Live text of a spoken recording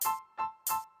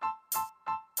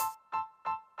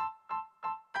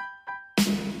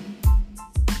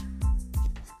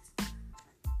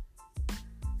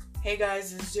Hey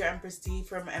guys, this is your Empress D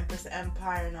from Empress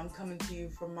Empire, and I'm coming to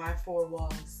you from my four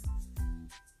walls.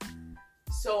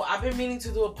 So I've been meaning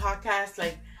to do a podcast.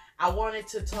 I wanted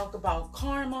to talk about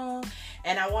karma,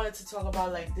 and I wanted to talk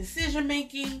about decision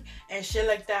making and shit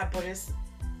like that. But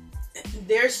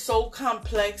they're so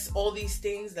complex. All these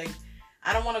things.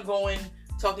 I don't want to go in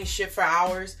talking shit for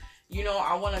hours.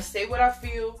 I want to say what I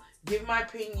feel, give my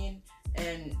opinion,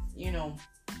 and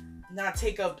not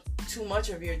take up too much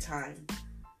of your time.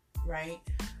 Right?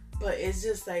 But it's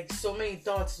just so many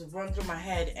thoughts run through my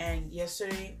head, and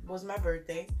yesterday was my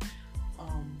birthday,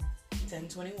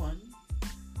 10/21,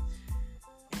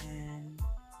 and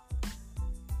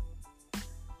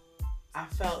I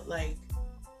felt like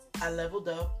I leveled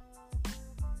up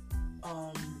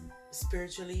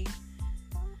spiritually,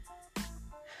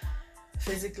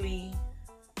 physically,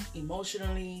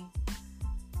 emotionally,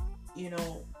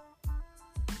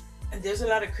 and there's a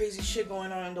lot of crazy shit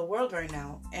going on in the world right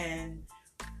now. And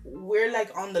we're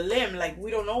on the limb.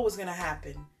 We don't know what's going to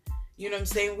happen. You know what I'm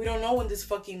saying? We don't know when this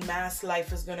fucking mass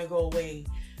life is going to go away.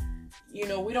 We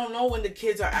don't know when the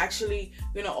kids are actually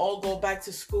going to all go back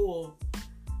to school.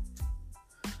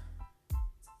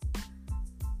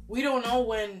 We don't know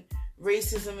when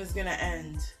racism is going to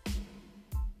end.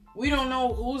 We don't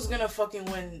know who's going to fucking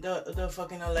win the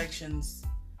fucking elections.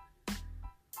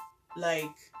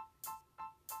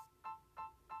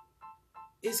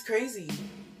 It's crazy.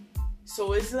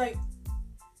 So it's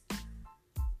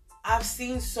I've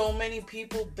seen so many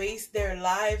people base their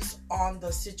lives on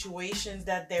the situations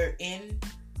that they're in,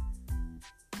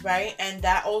 right? And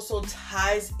that also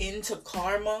ties into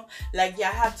karma. You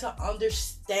have to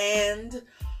understand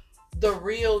the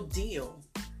real deal.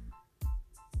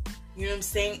 You know what I'm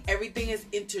saying? Everything is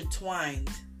intertwined.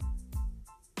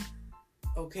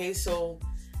 Okay, so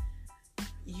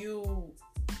you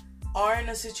are in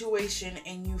a situation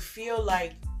and you feel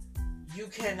like you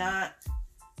cannot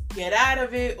get out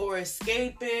of it or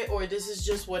escape it, or this is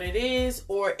just what it is,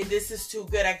 or this is too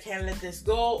good, I can't let this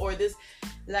go, or this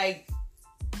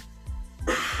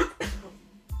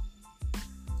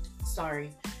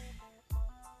sorry.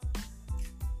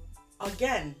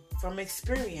 Again, from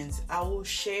experience, I will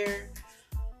share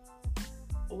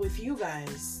with you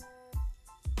guys.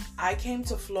 I came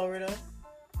to Florida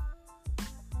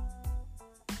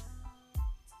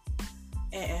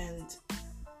and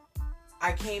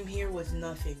I came here with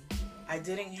nothing. I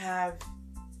didn't have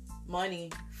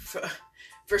money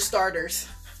for starters.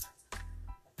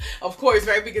 Of course,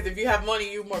 right? Because if you have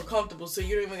money, you're more comfortable, so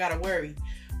you don't even gotta worry.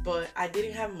 But I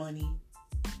didn't have money.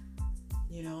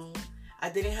 I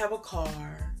didn't have a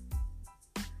car.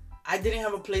 I didn't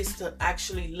have a place to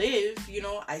actually live.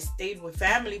 I stayed with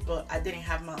family, but I didn't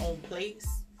have my own place.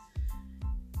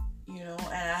 And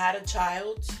I had a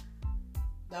child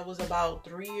that was about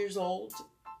 3 years old,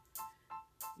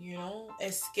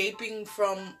 escaping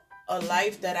from a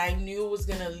life that I knew was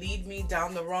going to lead me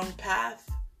down the wrong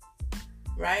path,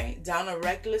 right? Down a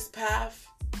reckless path.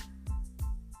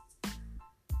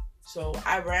 So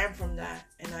I ran from that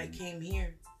and I came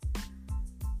here.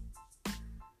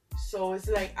 So it's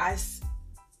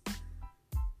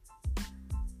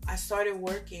I started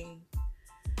working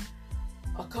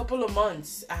a couple of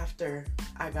months after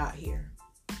I got here.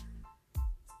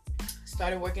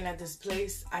 Started working at this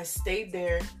place. I stayed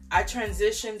there. I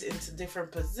transitioned into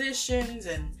different positions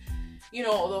and,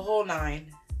 the whole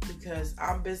nine, because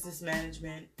I'm business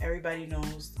management. Everybody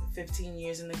knows, 15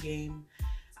 years in the game.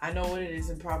 I know what it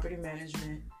is in property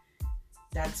management.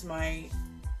 That's my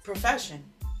profession.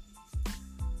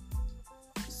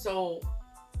 So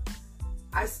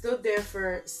I stood there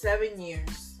for 7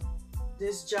 years.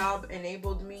 This job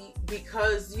enabled me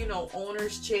because,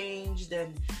 owners changed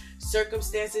and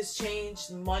circumstances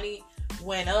changed, money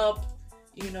went up,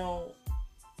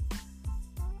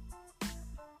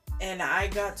 and I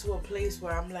got to a place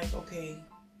where I'm like, okay,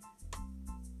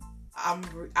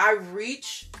 I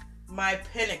reached my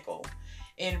pinnacle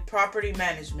in property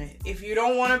management. If you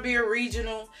don't want to be a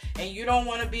regional and you don't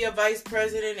want to be a vice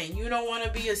president and you don't want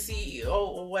to be a CEO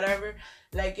or whatever,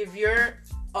 if you're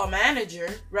a manager,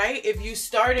 right? If you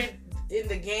started in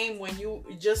the game when you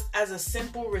just as a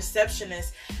simple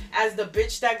receptionist, as the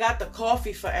bitch that got the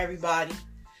coffee for everybody,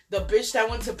 the bitch that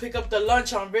went to pick up the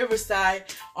lunch on Riverside,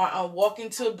 or walking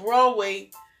to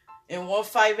Broadway in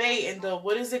 158, and the,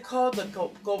 what is it called?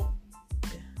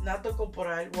 Not the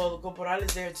Corporal. Well, the Corporal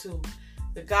is there too.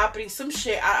 The Capri, some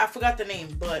shit. I forgot the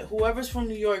name, but whoever's from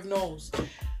New York knows.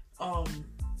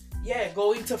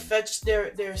 Going to fetch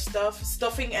their stuff,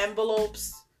 stuffing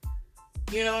envelopes.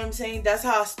 You know what I'm saying? That's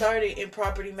how I started in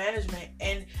property management.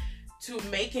 And to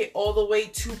make it all the way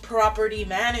to property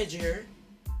manager,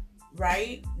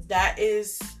 right? that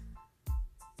is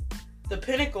the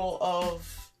pinnacle of,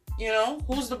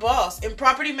 who's the boss. In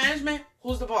property management,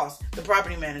 who's the boss? The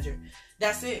property manager.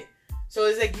 That's it. So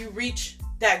it's like you reach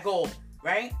that goal,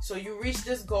 right? So you reach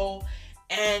this goal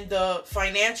and the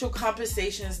financial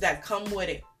compensations that come with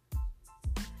it.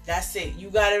 That's it. You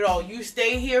got it all. You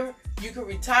stay here. You can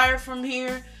retire from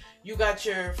here. You got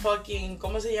your fucking,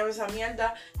 ¿cómo se llama esa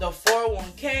mierda? The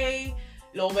 401k,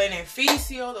 los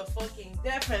beneficios, the fucking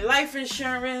death and life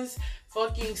insurance,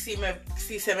 fucking si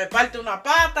se me parte una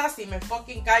pata, si me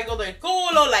fucking caigo del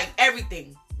culo, like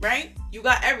everything, right? You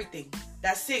got everything.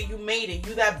 That's it. You made it.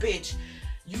 You that bitch.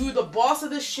 You the boss of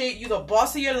the shit. You the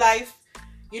boss of your life.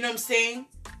 You know what I'm saying?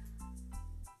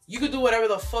 You could do whatever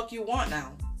the fuck you want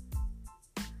now.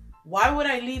 Why would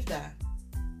I leave that?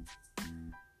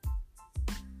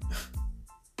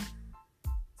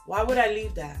 Why would I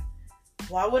leave that?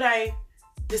 Why would I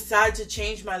decide to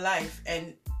change my life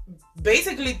and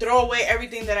basically throw away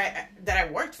everything that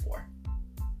I worked for?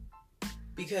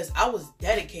 Because I was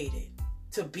dedicated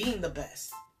to being the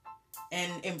best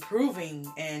and improving,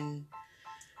 and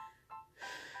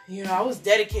I was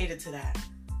dedicated to that.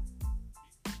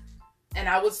 And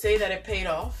I would say that it paid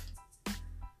off.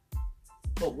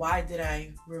 But why did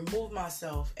I remove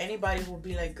myself? Anybody would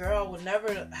be like, girl, I would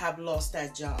never have lost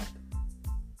that job.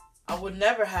 I would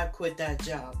never have quit that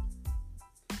job.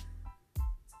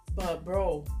 But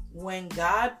bro, when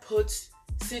God puts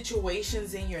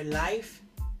situations in your life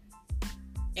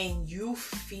and you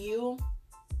feel,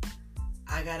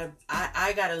 I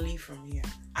gotta leave from here.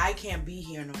 I can't be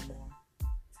here no more.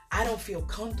 I don't feel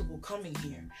comfortable coming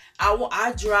here.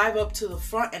 I drive up to the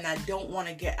front and I don't want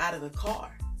to get out of the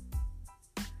car.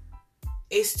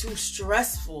 It's too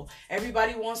stressful.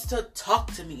 Everybody wants to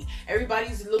talk to me.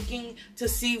 Everybody's looking to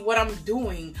see what I'm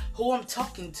doing, who I'm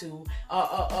talking to,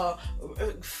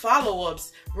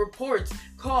 follow-ups, reports,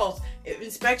 calls,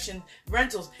 inspections,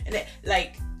 rentals, and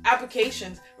like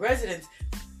applications, residents.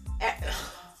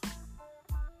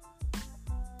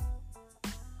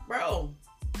 Bro.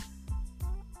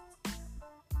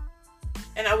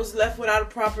 And I was left without a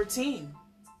proper team.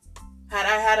 Had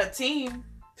I had a team,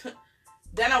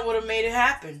 then I would have made it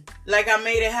happen. Like I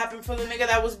made it happen for the nigga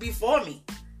that was before me.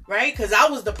 Right? Because I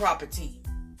was the proper team.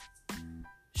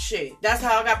 Shit. That's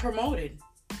how I got promoted.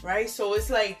 Right? So it's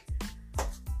like,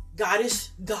 God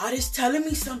is telling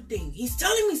me something. He's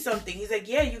telling me something. He's like,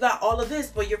 yeah, you got all of this,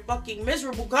 but you're fucking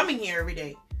miserable coming here every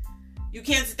day. You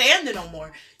can't stand it no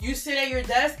more. You sit at your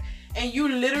desk and you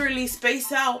literally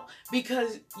space out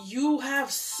because you have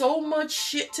so much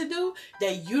shit to do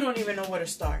that you don't even know where to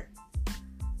start.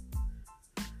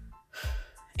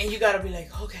 And you gotta be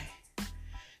like, okay,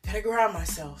 gotta ground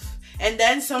myself. And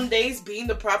then some days being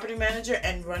the property manager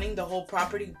and running the whole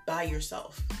property by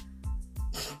yourself.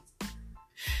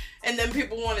 And then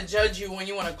people want to judge you when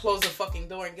you want to close the fucking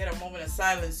door and get a moment of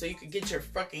silence so you can get your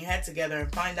fucking head together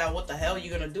and find out what the hell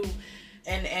you're gonna do.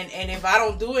 And if I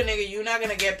don't do it, nigga, you're not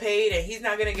gonna get paid and he's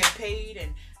not gonna get paid.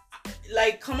 And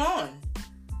like, come on.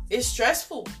 It's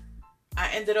stressful. I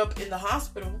ended up in the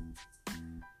hospital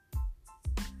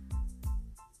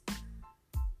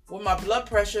with my blood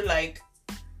pressure like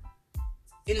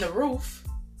in the roof.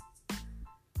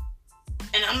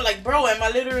 And I'm like, bro, am I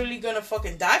literally gonna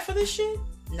fucking die for this shit?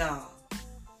 Nah,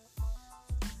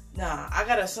 I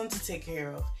got a son to take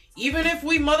care of. Even if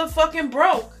we motherfucking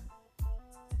broke,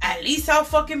 at least I'll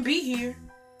fucking be here.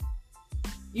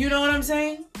 You know what I'm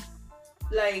saying?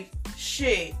 Like,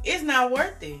 shit, it's not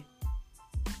worth it.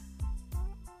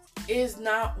 It's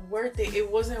not worth it. It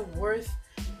wasn't worth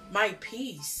my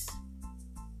peace.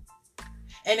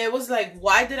 And it was like,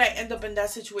 why did I end up in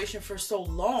that situation for so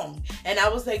long? And I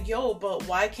was like, yo, but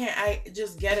why can't I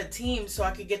just get a team so I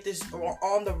could get this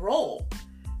on the roll?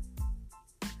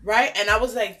 Right? And I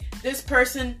was like, this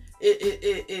person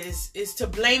is to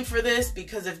blame for this,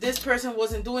 because if this person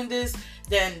wasn't doing this,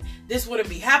 then this wouldn't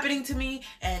be happening to me,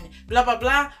 and blah, blah,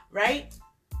 blah, right?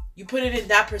 You put it in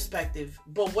that perspective.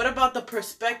 But what about the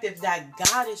perspective that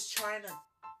God is trying to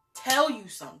tell you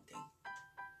something?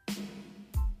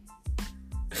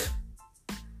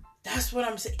 That's what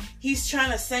I'm saying. He's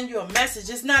trying to send you a message.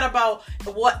 It's not about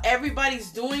what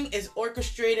everybody's doing is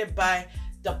orchestrated by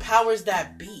the powers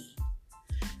that be.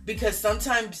 Because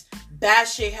sometimes bad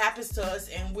shit happens to us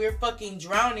and we're fucking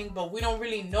drowning, but we don't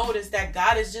really notice that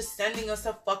God is just sending us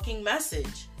a fucking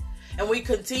message. And we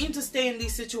continue to stay in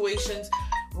these situations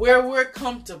where we're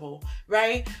comfortable,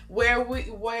 right? Where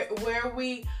we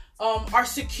are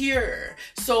secure.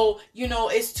 So,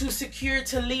 it's too secure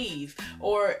to leave.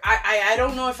 Or I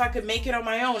don't know if I could make it on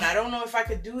my own. I don't know if I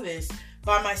could do this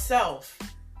by myself.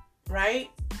 Right?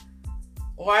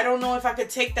 Or I don't know if I could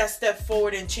take that step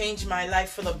forward and change my life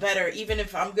for the better, even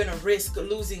if I'm going to risk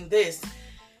losing this.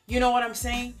 You know what I'm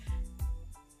saying?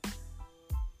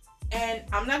 And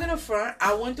I'm not going to front.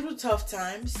 I went through tough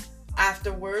times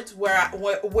afterwards where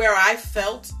I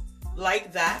felt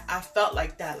like that. I felt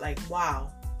like that. Like,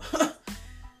 wow.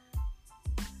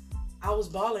 I was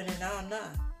balling and now I'm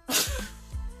not.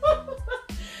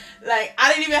 Like,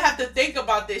 I didn't even have to think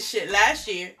about this shit last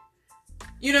year.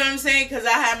 You know what I'm saying? Because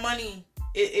I had money.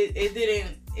 It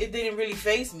didn't really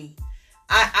faze me.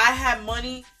 I had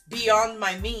money beyond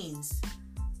my means.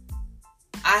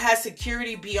 I had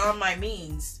security beyond my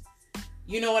means.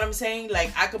 You know what I'm saying?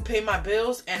 Like, I could pay my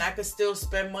bills and I could still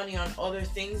spend money on other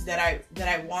things that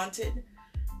I wanted,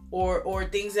 or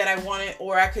things that I wanted,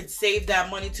 or I could save that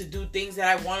money to do things that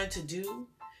I wanted to do.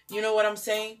 You know what I'm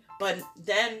saying? But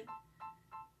then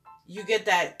you get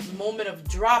that moment of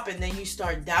drop and then you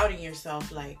start doubting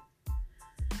yourself, like,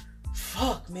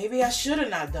 fuck, maybe I should have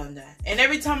not done that. And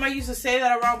every time I used to say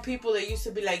that around people, they used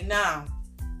to be like, nah,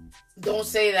 don't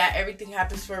say that. Everything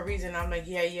happens for a reason. I'm like,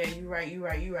 yeah, you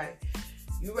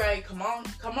right. Come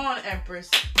on, Empress.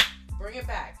 Bring it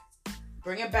back.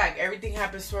 Everything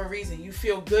happens for a reason. You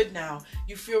feel good now.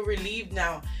 You feel relieved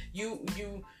now. You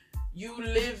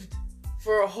lived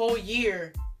for a whole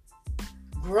year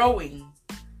growing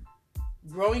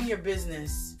your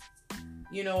business.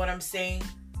 You know what I'm saying?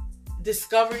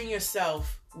 Discovering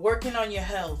yourself, working on your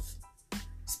health,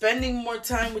 spending more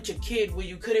time with your kid where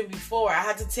you couldn't before. I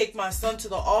had to take my son to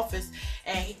the office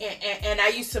and I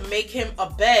used to make him a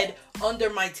bed under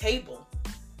my table.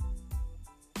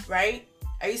 Right?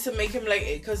 I used to make him like,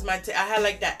 because I had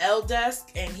like that L desk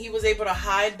and he was able to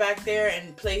hide back there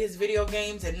and play his video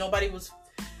games and nobody was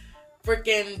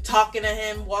freaking talking to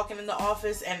him walking in the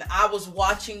office, and I was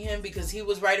watching him because he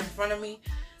was right in front of me.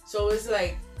 So it's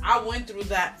like, I went through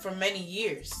that for many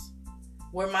years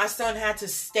where my son had to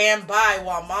stand by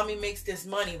while mommy makes this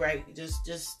money, right?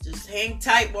 Just hang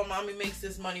tight while mommy makes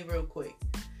this money real quick.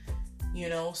 You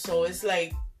know, so it's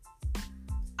like,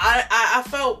 I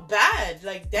felt bad.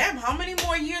 Like, damn, how many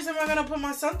more years am I going to put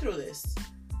my son through this?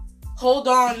 Hold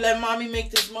on, let mommy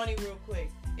make this money real quick.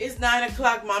 It's 9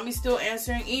 o'clock. Mommy's still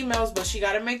answering emails, but she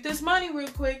got to make this money real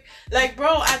quick. Like,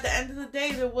 bro, at the end of the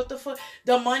day, what the fuck?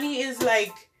 The money is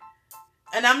like,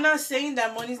 and I'm not saying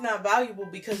that money's not valuable,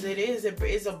 because it is. It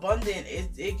is abundant.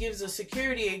 It gives us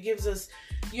security. It gives us,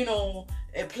 you know,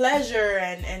 a pleasure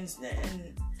and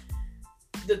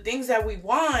the things that we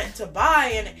want to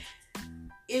buy. And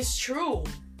it's true.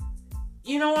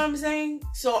 You know what I'm saying?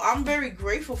 So I'm very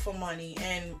grateful for money,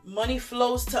 and money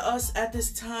flows to us at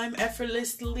this time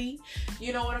effortlessly.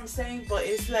 You know what I'm saying? But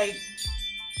it's like,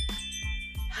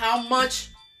 how much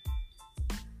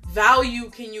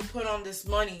value can you put on this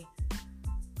money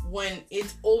when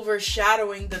it's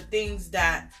overshadowing the things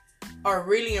that are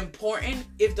really important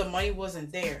if the money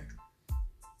wasn't there?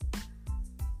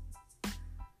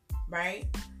 Right?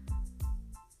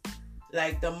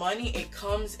 Like, the money, it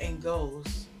comes and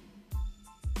goes.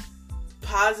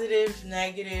 Positive,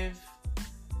 negative,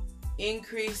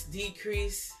 increase,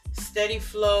 decrease, steady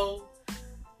flow,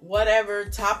 whatever,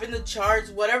 top in the charts,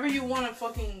 whatever you want to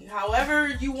fucking, however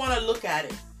you want to look at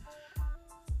it.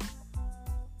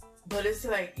 But it's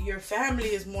like, your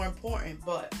family is more important,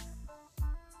 but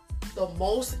the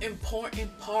most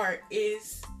important part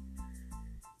is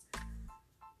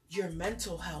your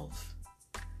mental health.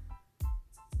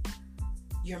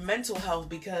 Your mental health,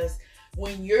 because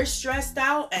when you're stressed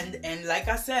out, and like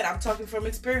I said, I'm talking from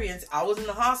experience. I was in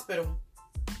the hospital,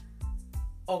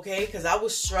 okay, because I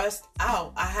was stressed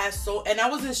out. And I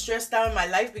wasn't stressed out in my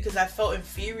life because I felt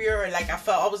inferior, or like I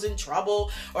felt I was in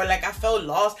trouble, or like I felt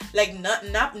lost. Like,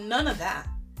 none of that.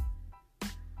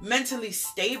 Mentally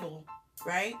stable,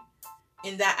 right,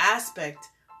 in that aspect.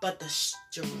 But the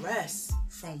stress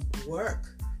from work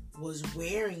was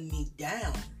wearing me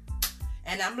down.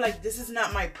 And I'm like, this is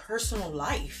not my personal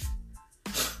life.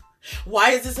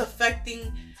 Why is this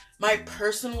affecting my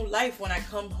personal life when I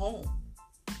come home?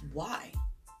 Why?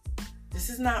 This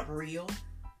is not real.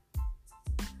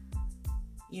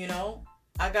 You know,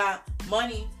 I got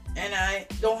money and I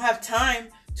don't have time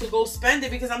to go spend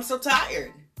it because I'm so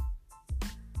tired.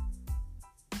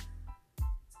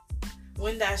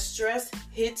 When that stress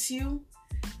hits you,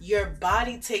 your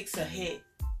body takes a hit.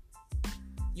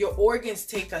 Your organs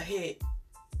take a hit.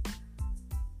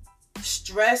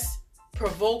 Stress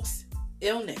provokes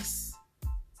illness.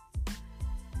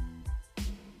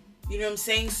 You know what I'm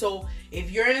saying? So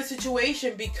if you're in a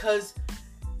situation because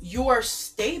you are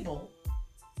stable,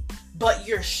 but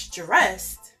you're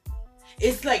stressed,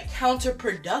 it's like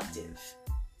counterproductive.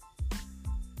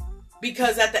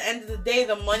 Because at the end of the day,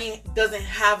 the money doesn't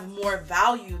have more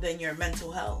value than your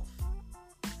mental health.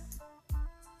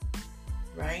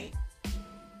 Right?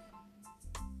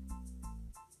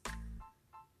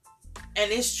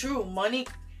 And it's true. Money,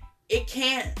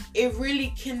 it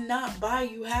really cannot buy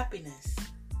you happiness.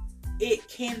 It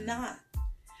cannot.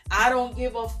 I don't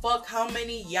give a fuck how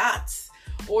many yachts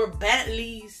or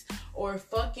Bentleys or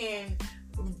fucking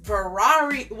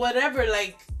Ferrari, whatever,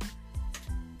 like,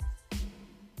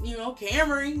 you know,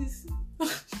 Camrys.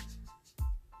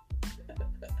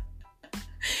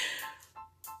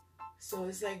 So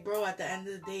it's like, bro, at the end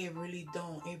of the day, it really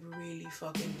don't. It really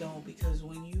fucking don't. Because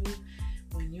when you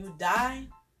die,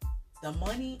 the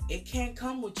money, it can't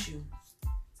come with you.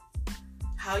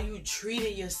 How you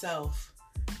treated yourself,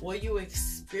 what you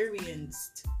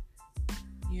experienced,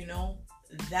 you know,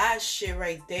 that shit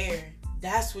right there,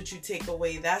 that's what you take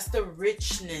away. That's the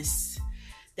richness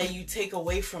that you take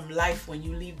away from life when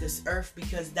you leave this earth,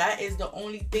 because that is the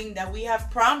only thing that we have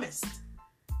promised,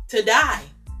 to die.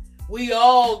 We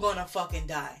all gonna fucking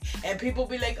die. And people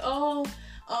be like, oh,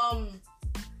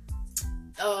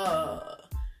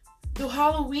 the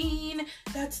Halloween,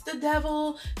 that's the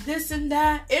devil, this and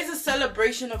that. It's a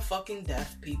celebration of fucking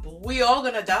death, people. We all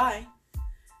gonna die.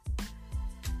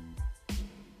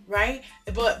 Right?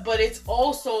 But it's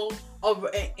also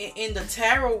in the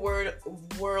tarot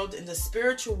world, in the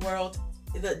spiritual world,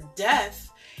 the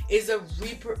death is a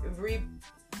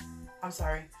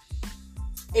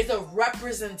is a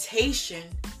representation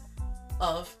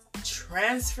of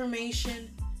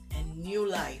transformation and new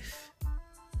life.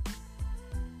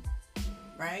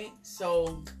 Right?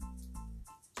 So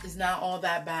it's not all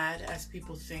that bad as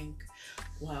people think.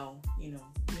 Well, you know,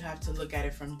 you have to look at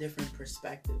it from different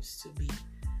perspectives to be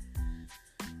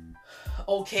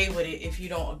okay with it if you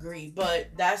don't agree. But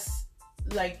that's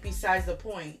like besides the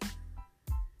point.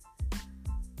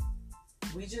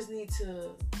 We just need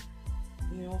to,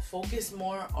 you know, focus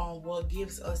more on what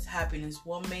gives us happiness,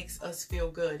 what makes us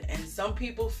feel good. And some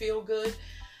people feel good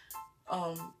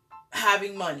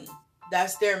having money.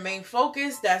 That's their main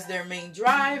focus. That's their main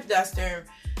drive. That's their,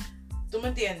 ¿tú me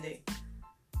entiendes?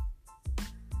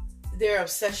 Their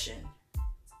obsession.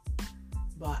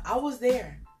 But I was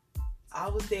there. I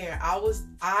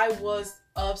was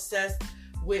obsessed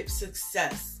with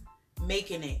success,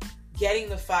 making it, getting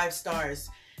the 5 stars,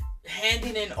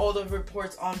 handing in all the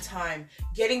reports on time,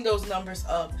 getting those numbers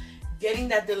up, getting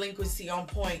that delinquency on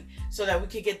point so that we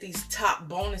could get these top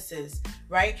bonuses,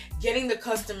 right? Getting the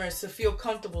customers to feel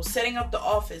comfortable, setting up the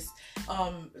office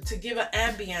to give an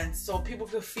ambience so people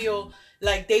could feel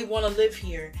like they want to live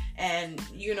here, and,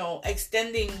 you know,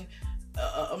 extending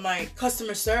my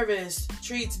customer service,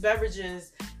 treats,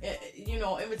 beverages, you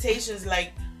know, invitations,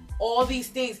 like all these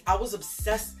things. I was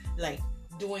obsessed, like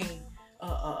doing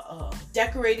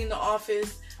decorating the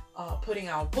office, putting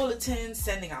out bulletins,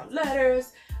 sending out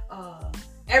letters,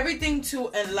 everything to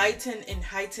enlighten and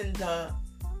heighten the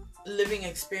living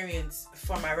experience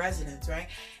for my residents, right?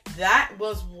 That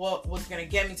was what was going to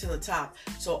get me to the top.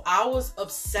 So I was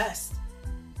obsessed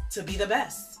to be the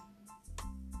best.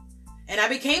 And I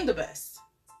became the best.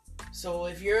 So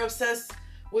if you're obsessed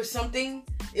with something,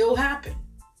 it will happen,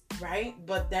 right?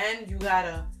 But then you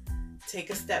gotta take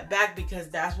a step back, because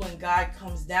that's when God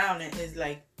comes down and is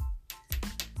like,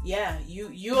 yeah,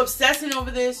 you obsessing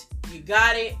over this, you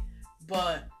got it,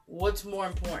 but what's more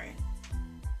important?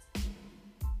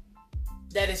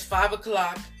 That is 5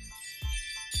 o'clock,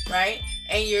 right?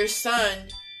 And your son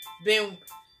been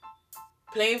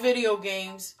playing video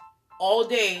games all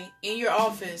day in your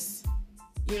office,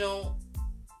 you know,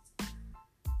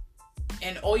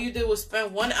 and all you did was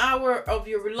spend 1 hour of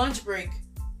your lunch break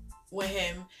with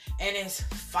him, and it's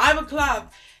 5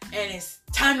 o'clock and it's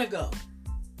time to go.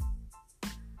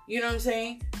 You know what I'm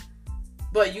saying?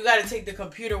 But you got to take the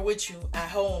computer with you at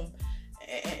home.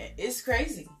 It's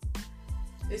crazy.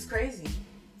 It's crazy.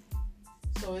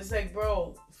 So it's like,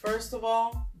 bro, first of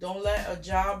all, don't let a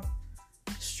job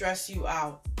stress you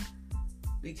out,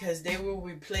 because they will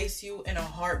replace you in a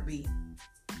heartbeat.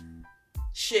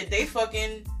 Shit, they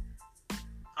fucking,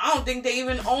 I don't think they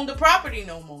even own the property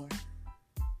no more.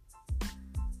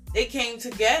 They came to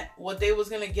get what they was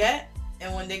going to get,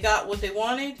 and when they got what they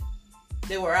wanted,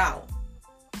 they were out.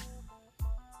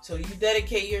 So you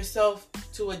dedicate yourself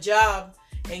to a job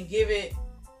and give it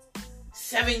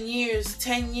 7 years,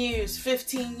 10 years,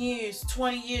 15 years,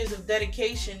 20 years of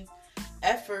dedication,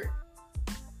 effort.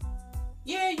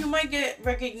 Yeah, you might get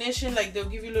recognition, like they'll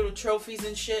give you little trophies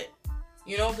and shit,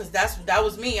 you know, because that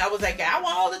was me. I was like, I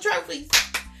want all the trophies.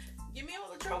 Give me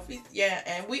all the trophies. Yeah,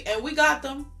 and we got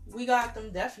them. We got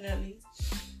them, definitely.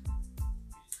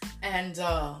 And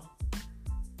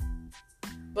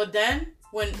But then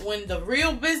when the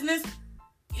real business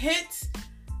hits,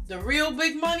 the real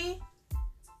big money,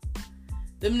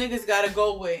 them niggas gotta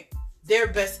go with their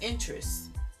best interests,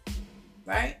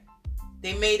 right?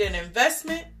 They made an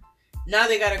investment. Now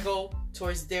they gotta go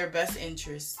towards their best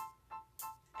interests.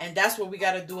 And that's what we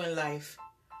gotta do in life.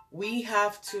 We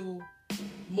have to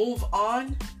move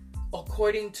on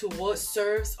according to what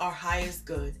serves our highest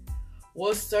good.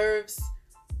 What serves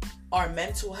our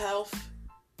mental health,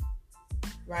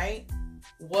 right?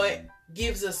 What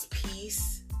gives us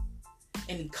peace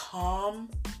and calm.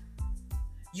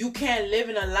 You can't live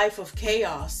in a life of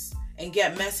chaos and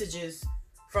get messages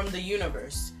from the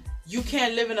universe. You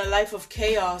can't live in a life of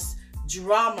chaos,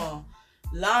 drama,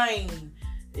 lying,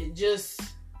 just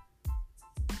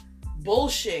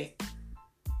bullshit,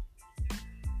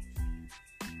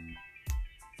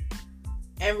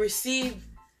 and receive,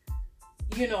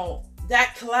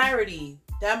 that clarity,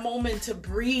 that moment to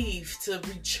breathe, to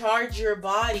recharge your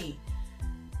body.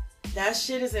 That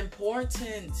shit is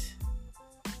important.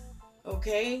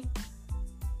 Okay?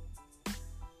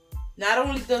 Not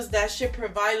only does that shit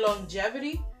provide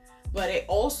longevity, but it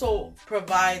also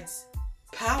provides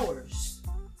powers.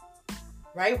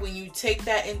 Right? When you take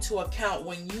that into account,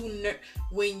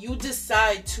 when you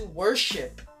decide to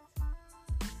worship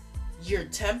your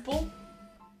temple,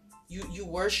 you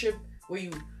worship where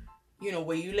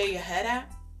you lay your head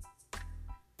at.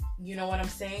 You know what I'm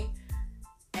saying?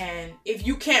 And if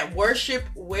you can't worship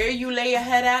where you lay your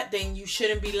head at, then you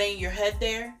shouldn't be laying your head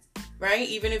there, right?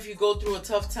 Even if you go through a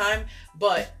tough time.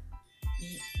 But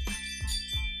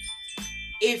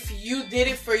if you did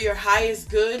it for your highest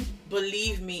good,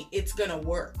 believe me, it's gonna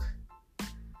work.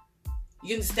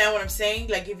 You understand what I'm saying?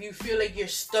 Like, if you feel like you're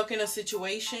stuck in a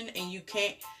situation and you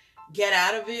can't get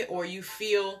out of it, or you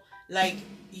feel like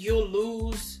you'll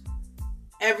lose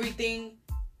everything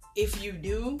if you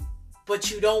do, but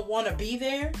you don't want to be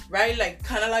there, right? Like,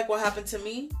 kind of like what happened to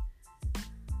me.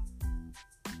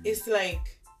 It's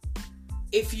like,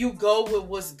 if you go with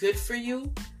what's good for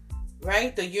you,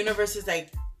 right? The universe is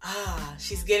like,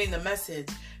 she's getting the message.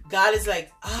 God is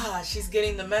like, she's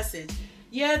getting the message.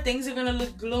 Yeah, things are going to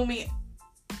look gloomy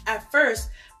at first,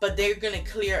 but they're going to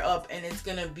clear up and it's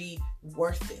going to be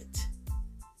worth it.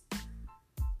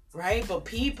 Right? But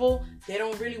people, they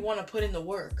don't really want to put in the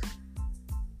work.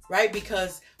 Right?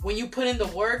 Because when you put in the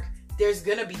work, there's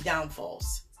going to be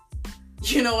downfalls.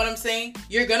 You know what I'm saying?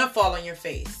 You're going to fall on your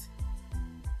face.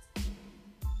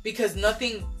 Because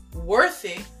nothing worth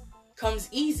it comes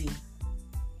easy.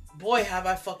 Boy, have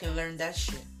I fucking learned that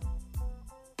shit.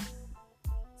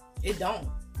 It don't.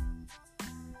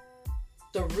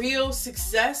 The real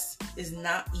success is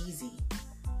not easy.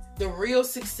 The real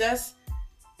success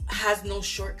has no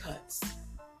shortcuts.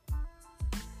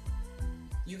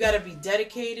 You got to be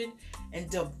dedicated and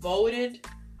devoted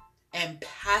and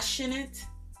passionate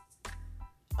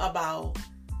about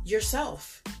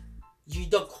yourself.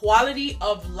 The quality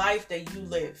of life that you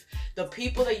live. The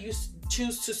people that you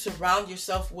choose to surround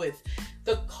yourself with.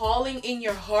 The calling in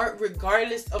your heart,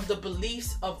 regardless of the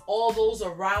beliefs of all those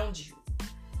around you.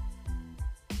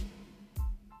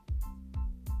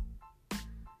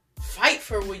 Fight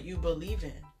for what you believe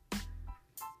in.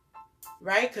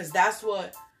 Right? Because that's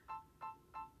what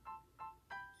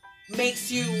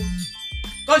makes you...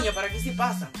 Coño, ¿para qué si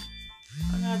pasa?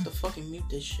 I'm gonna have to fucking mute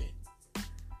this shit.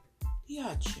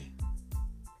 Diache.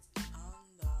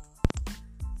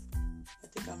 I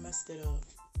think I messed it up.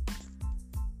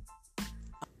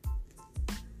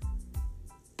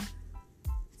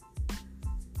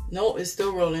 No, it's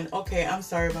still rolling. Okay, I'm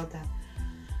sorry about that.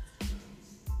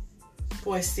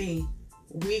 Boy, see,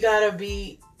 we gotta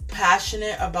be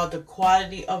passionate about the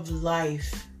quality of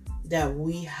life that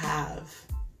we have.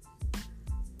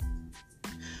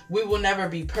 We will never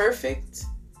be perfect,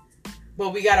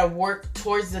 but we gotta work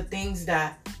towards the things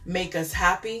that make us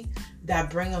happy, that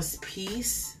bring us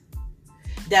peace,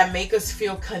 that make us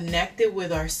feel connected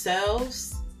with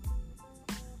ourselves.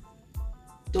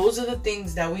 Those are the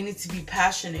things that we need to be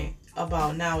passionate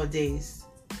about nowadays.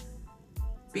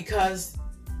 Because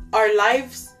our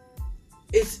lives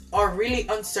are really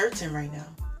uncertain right now.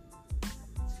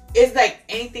 It's like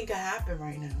anything can happen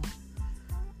right now.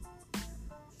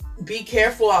 Be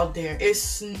careful out there.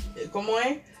 It's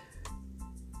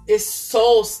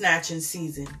soul snatching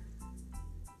season.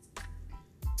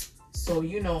 So,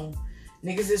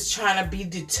 niggas is trying to be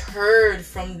deterred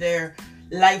from their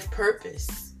life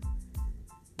purpose.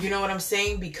 You know what I'm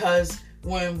saying? Because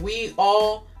when we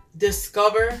all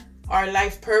discover our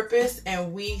life purpose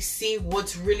and we see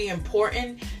what's really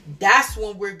important, that's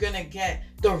when we're gonna get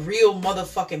the real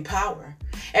motherfucking power.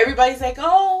 Everybody's like,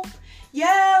 oh,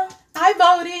 yeah, I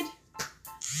voted.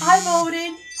 I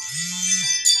voted.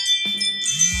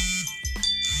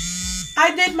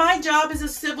 I did my job as a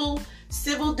civil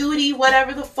duty,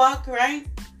 whatever the fuck, right?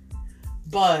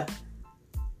 But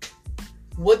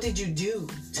what did you do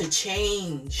to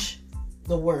change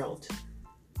the world?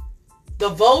 The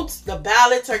votes, the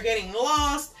ballots are getting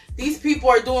lost. These people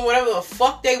are doing whatever the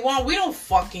fuck they want. We don't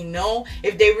fucking know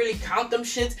if they really count them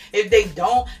shits. If they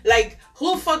don't, like,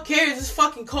 who the fuck cares? It's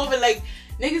fucking COVID. Like,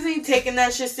 niggas ain't taking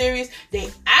that shit serious.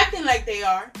 They acting like they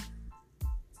are.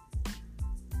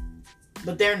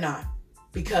 But they're not.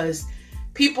 Because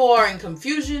people are in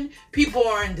confusion. People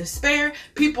are in despair.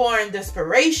 People are in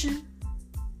desperation.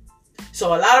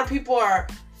 So a lot of people are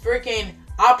freaking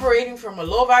operating from a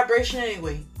low vibration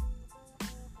anyway.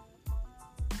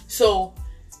 So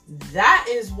that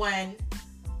is when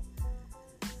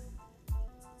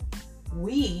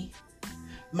we,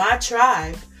 my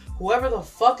tribe, whoever the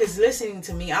fuck is listening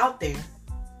to me out there,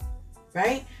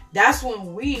 right? That's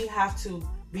when we have to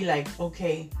be like,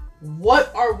 okay,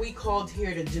 what are we called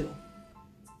here to do?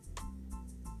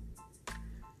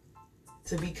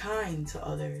 To be kind to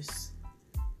others.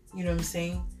 You know what I'm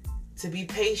saying? To be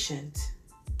patient.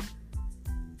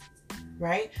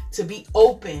 Right? To be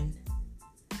open.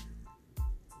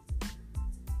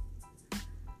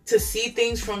 To see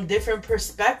things from different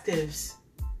perspectives.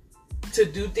 To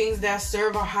do things that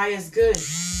serve our highest good.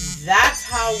 That's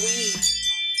how we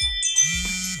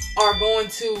are going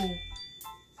to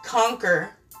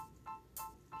conquer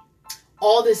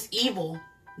all this evil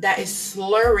that is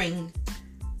slurring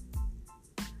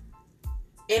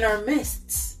in our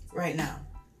midst right now.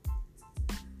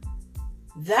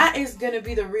 That is going to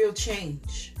be the real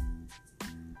change.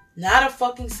 Not a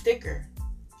fucking sticker.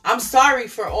 I'm sorry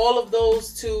for all of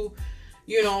those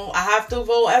I have to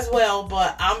vote as well,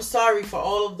 but I'm sorry for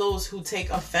all of those who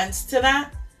take offense to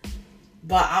that.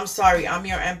 But I'm sorry, I'm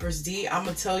your Empress D. I'm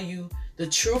going to tell you the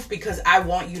truth because I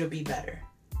want you to be better.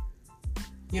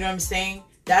 You know what I'm saying?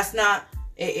 That's not,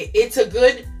 it's a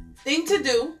good thing to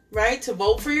do, right? To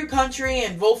vote for your country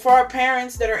and vote for our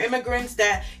parents that are immigrants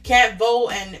that can't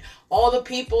vote and all the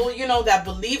people, that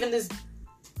believe in this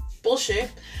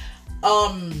bullshit.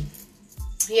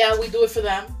 Yeah, we do it for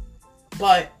them.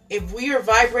 But if we are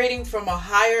vibrating from a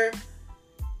higher,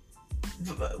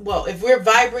 if we're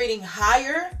vibrating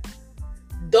higher,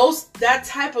 that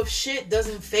type of shit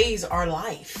doesn't phase our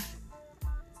life.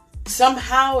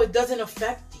 Somehow it doesn't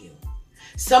affect you.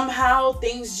 Somehow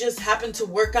things just happen to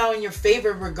work out in your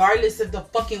favor regardless if the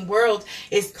fucking world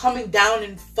is coming down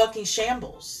in fucking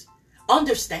shambles.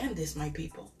 Understand this, my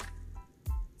people.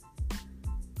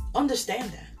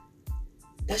 Understand that.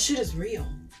 That shit is real.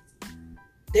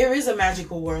 There is a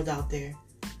magical world out there.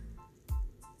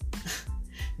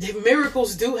 The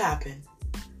miracles do happen.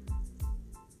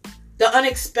 The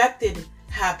unexpected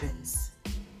happens.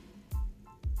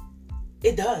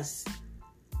 It does.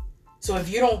 So if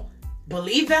you don't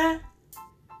believe that,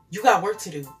 you got work to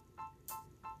do.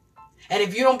 And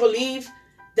if you don't believe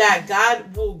that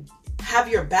God will have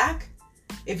your back,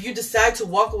 if you decide to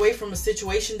walk away from a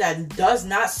situation that does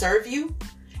not serve you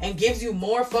and gives you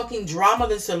more fucking drama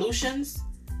than solutions,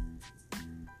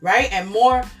 right? And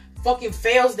more fucking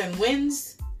fails than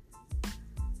wins,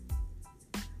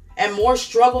 and more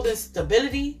struggle than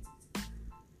stability,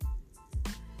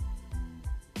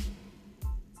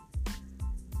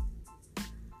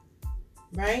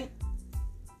 right?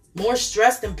 More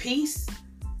stress than peace,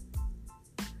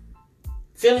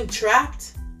 feeling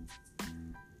trapped.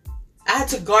 I had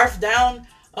to garf down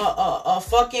a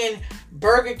fucking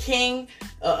Burger King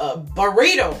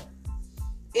burrito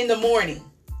in the morning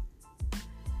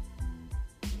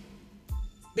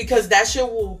because that shit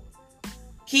will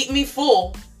keep me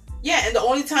full. Yeah, and the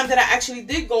only time that I actually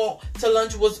did go to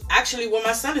lunch was actually when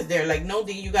my son is there. Like, no,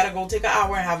 D, you gotta go take an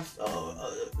hour and have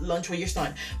lunch with your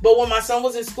son. But when my son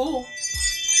was in school,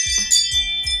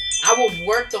 I would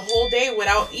work the whole day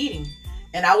without eating.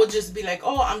 And I would just be like,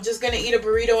 oh, I'm just gonna eat a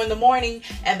burrito in the morning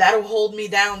and that'll hold me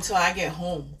down till I get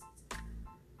home.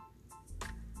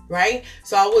 Right?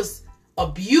 So I was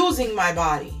abusing my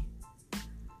body.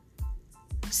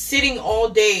 Sitting all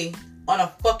day on a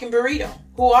fucking burrito.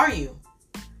 Who are you?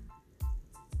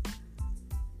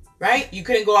 Right? You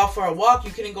couldn't go out for a walk.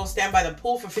 You couldn't go stand by the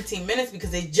pool for 15 minutes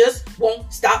because they just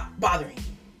won't stop bothering you.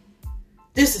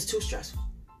 This is too stressful.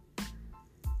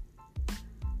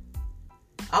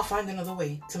 I'll find another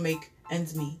way to make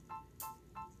ends meet.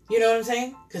 You know what I'm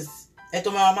saying? Because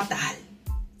esto me va a matar.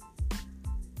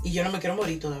 Y yo no me quiero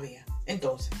morir todavía.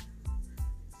 Entonces,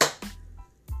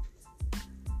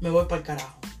 me voy para el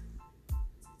carajo.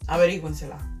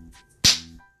 Averígüensela.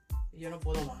 Yo no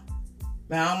puedo más.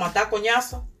 Me van a matar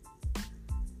coñazo.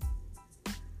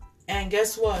 And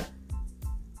guess what?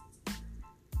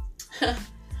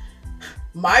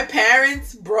 My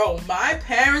parents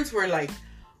were like,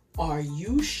 are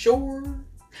you sure?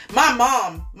 My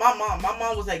mom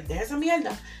was like, deja esa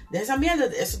mierda,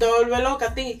 eso te vuelve loca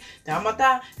a ti, te va a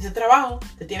matar, ese trabajo,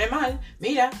 te tiene mal,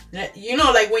 mira. You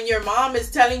know, like when your mom is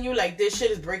telling you, like, this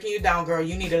shit is breaking you down, girl,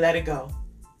 you need to let it go.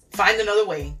 Find another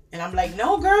way. And I'm like,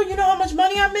 no, girl, you know how much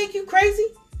money I make? You crazy?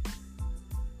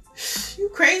 You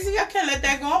crazy? I can't let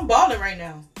that go. I'm balling right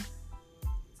now.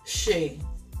 Shit.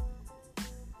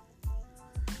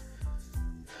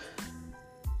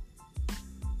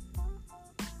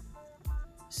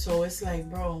 So it's like,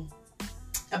 bro.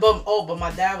 But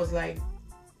my dad was like,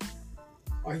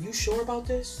 are you sure about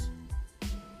this?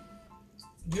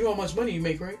 You know how much money you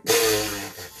make, right?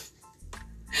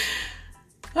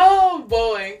 Oh,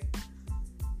 boy.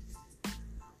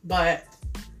 But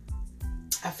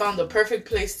I found the perfect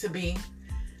place to be.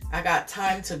 I got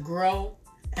time to grow.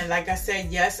 And like I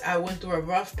said, yes, I went through a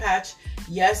rough patch.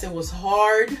 Yes, it was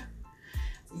hard.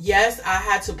 Yes, I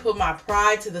had to put my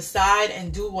pride to the side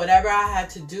and do whatever I had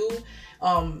to do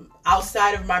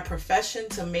outside of my profession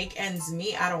to make ends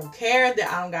meet. I don't care.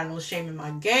 That I don't got no shame in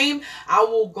my game. I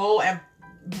will go and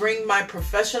bring my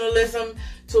professionalism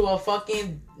to a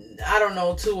fucking,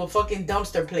 to a fucking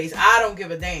dumpster place. I don't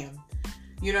give a damn.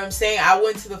 You know what I'm saying? I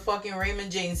went to the fucking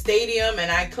Raymond James Stadium and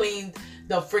I cleaned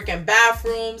the freaking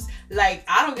bathrooms. Like,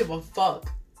 I don't give a fuck.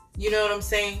 You know what I'm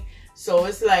saying? So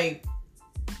it's like,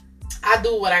 I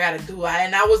do what I gotta do.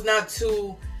 And I was not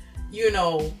too,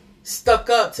 stuck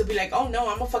up to be like, oh no,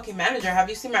 I'm a fucking manager. Have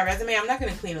you seen my resume? I'm not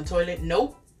gonna clean a toilet.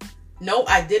 Nope,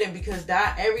 I didn't, because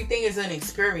everything is an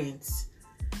experience.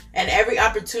 And every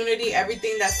opportunity,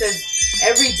 everything that says,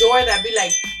 every door that be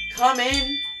like, come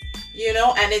in,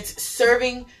 and it's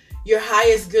serving your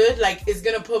highest good, like it's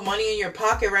gonna put money in your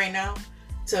pocket right now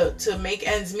to make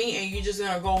ends meet, and you're just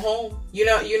gonna go home. You're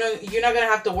not gonna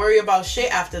have to worry about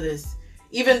shit after this.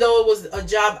 Even though it was a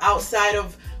job outside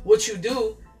of what you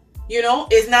do,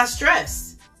 it's not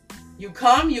stress. You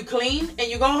come, you clean, and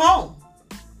you go home.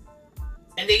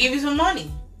 And they give you some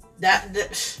money.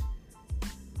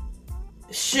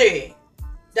 Shit.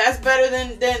 That's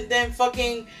better than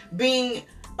fucking being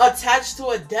attached to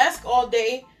a desk all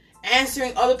day,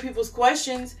 answering other people's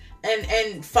questions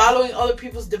and following other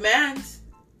people's demands.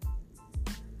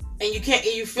 And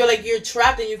you feel like you're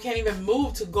trapped and you can't even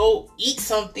move to go eat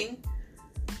something.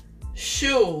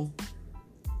 Shoo.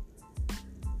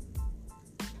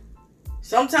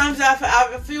 Sometimes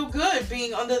I feel good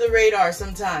being under the radar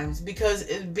sometimes, because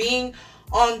being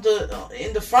in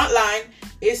the front line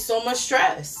is so much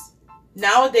stress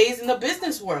nowadays in the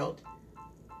business world.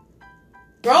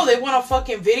 Bro, they want to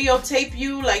fucking videotape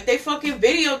you. Like, they fucking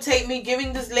videotaped me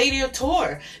giving this lady a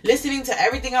tour, listening to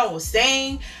everything I was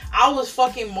saying. I was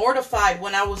fucking mortified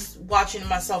when I was watching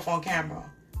myself on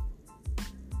camera.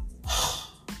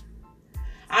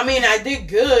 I mean, I did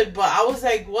good, but I was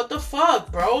like, what the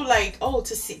fuck, bro? Like,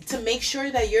 to make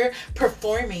sure that you're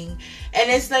performing. And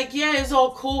it's like, yeah, it's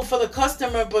all cool for the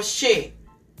customer, but shit.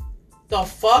 The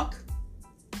fuck?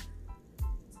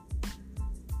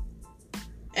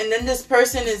 And then this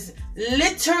person is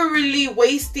literally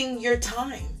wasting your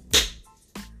time.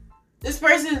 This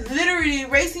person is literally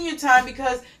wasting your time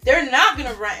because they're not going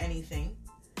to write anything.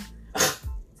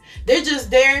 They're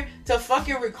just there to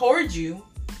fucking record you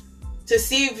to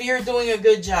see if you're doing a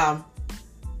good job.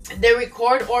 They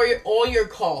record all your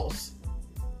calls,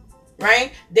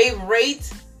 right? They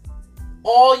rate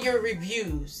all your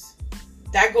reviews.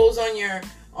 That goes on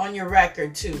your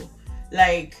record too.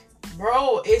 Like,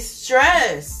 bro, it's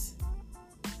stress.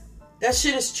 That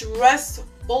shit is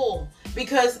stressful,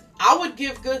 because I would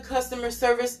give good customer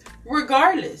service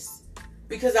regardless.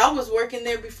 Because I was working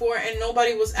there before and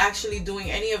nobody was actually doing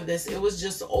any of this. It was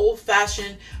just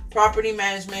old-fashioned property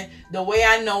management, the way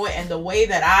I know it and the way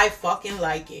that I fucking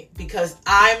like it. Because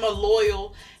I'm a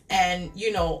loyal and,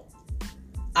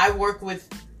 I work with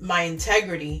my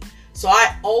integrity. So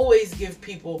I always give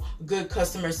people good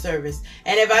customer service.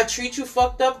 And if I treat you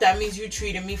fucked up, that means you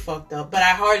treated me fucked up. But I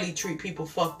hardly treat people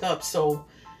fucked up. So,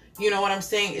 you know what I'm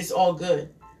saying? It's all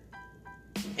good.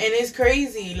 And it's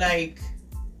crazy, like,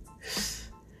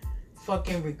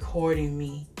 fucking recording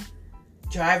me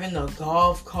driving the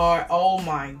golf cart. Oh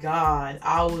my God,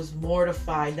 I was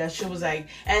mortified. That shit was like,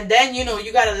 and then you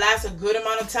gotta last a good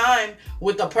amount of time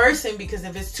with the person, because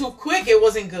if it's too quick, it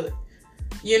wasn't good.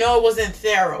 It wasn't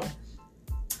thorough.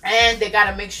 And they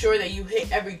gotta make sure that you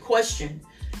hit every question.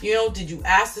 Did you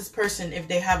ask this person if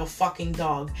they have a fucking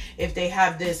dog? If they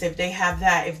have this, if they have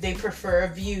that, if they prefer a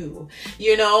view?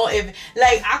 If,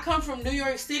 like, I come from New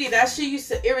York City, that shit used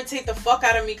to irritate the fuck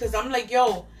out of me, because I'm like,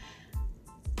 yo,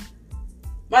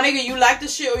 My nigga, you like the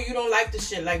shit or you don't like the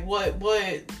shit. Like, what,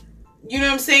 you know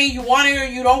what I'm saying? You want it or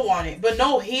you don't want it. But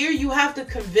no, here you have to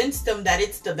convince them that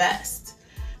it's the best.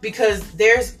 Because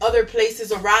there's other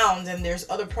places around and there's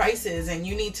other prices and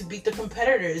you need to beat the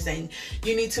competitors and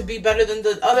you need to be better than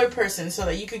the other person so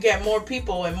that you could get more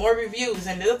people and more reviews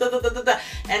and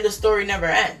and the story never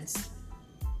ends.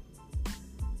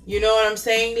 You know what I'm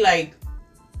saying? Like,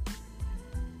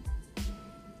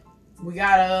 we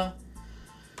gotta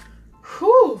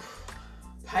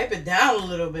pipe it down a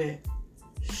little bit.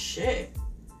 Shit.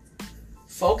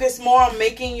 Focus more on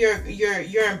making your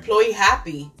employee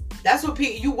happy. That's what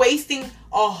you wasting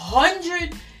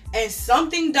 $100 and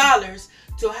something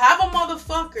to have a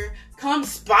motherfucker come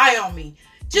spy on me.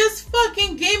 Just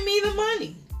fucking give me the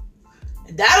money.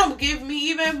 That'll give me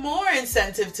even more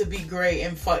incentive to be great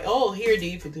and fuck. Oh, here,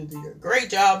 D, for do your great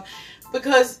job.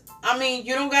 Because, I mean,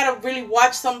 you don't gotta really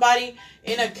watch somebody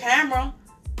in a camera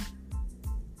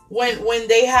when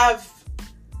they have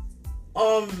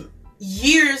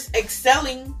years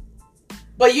excelling.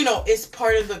 But, you know, it's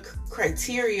part of the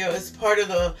criteria. It's part of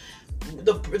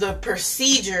the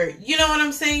procedure. You know what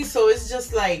I'm saying? So it's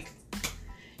just like,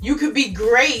 you could be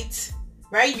great,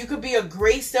 right? You could be a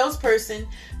great salesperson.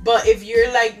 But if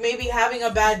you're like maybe having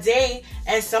a bad day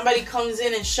and somebody comes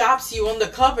in and shops you on the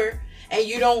cover and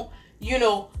you don't, you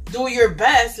know, do your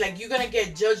best, like, you're going to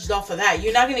get judged off of that.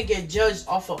 You're not going to get judged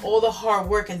off of all the hard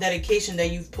work and dedication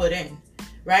that you've put in,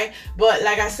 right? But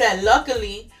like I said,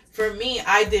 luckily for me,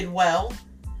 I did well,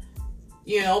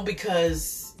 you know,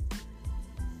 because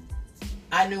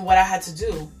I knew what I had to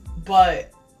do.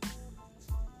 But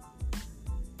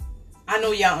I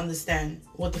know y'all understand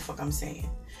what the fuck I'm saying.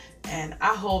 And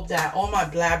I hope that all my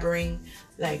blabbering,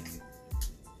 like,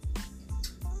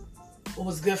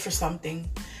 was good for something.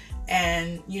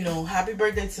 And, you know, happy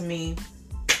birthday to me.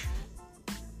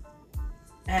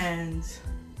 And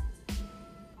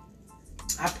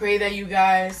I pray that you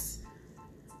guys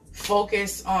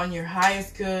focus on your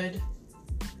highest good,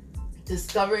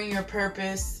 discovering your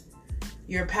purpose,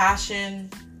 your passion,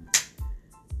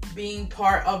 being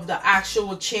part of the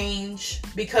actual change.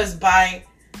 Because that's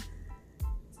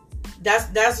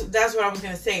what I was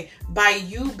gonna say. By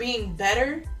you being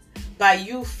better, by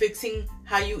you fixing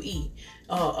how you eat,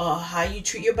 how you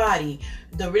treat your body,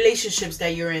 the relationships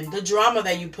that you're in, the drama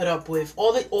that you put up with,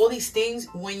 all these things,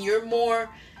 when you're more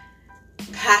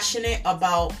passionate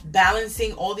about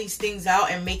balancing all these things out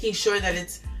and making sure that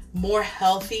it's more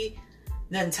healthy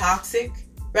than toxic,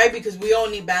 right? Because we all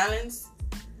need balance.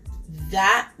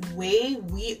 That way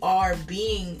we are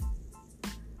being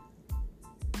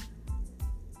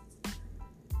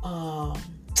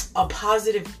a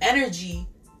positive energy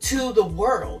to the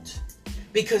world.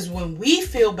 Because when we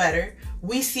feel better,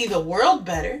 we see the world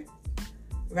better,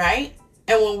 right?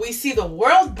 And when we see the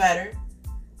world better,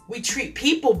 we treat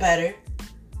people better.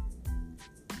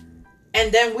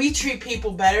 And then we treat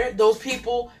people better. Those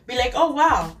people be like, oh,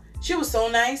 wow, she was so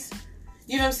nice.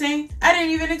 You know what I'm saying? I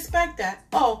didn't even expect that.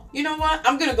 Oh, you know what?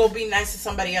 I'm going to go be nice to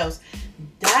somebody else.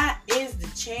 That is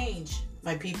the change,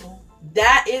 my people.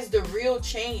 That is the real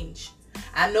change.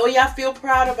 I know y'all feel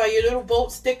proud about your little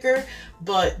vote sticker,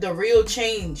 but the real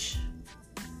change.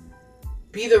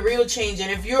 Be the real change. And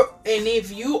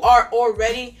if you are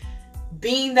already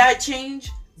being that change,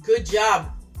 good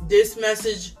job. This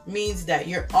message means that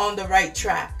you're on the right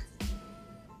track.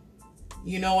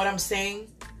 You know what I'm saying?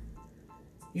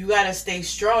 You got to stay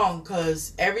strong,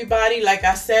 because everybody, like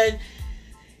I said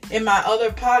in my other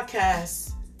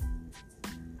podcasts,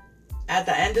 at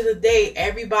the end of the day,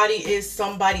 everybody is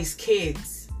somebody's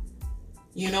kids.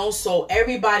 You know, so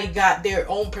everybody got their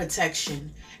own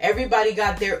protection. Everybody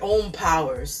got their own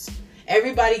powers.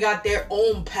 Everybody got their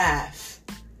own path.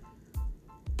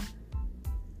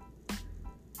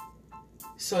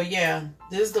 So yeah,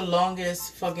 this is the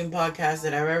longest fucking podcast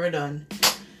that I've ever done.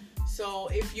 So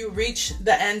if you reach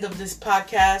the end of this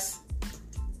podcast,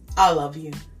 I love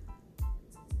you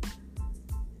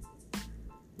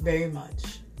very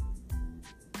much.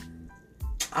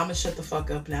 I'm gonna shut the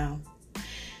fuck up now.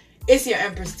 It's your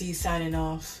Empress D signing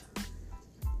off.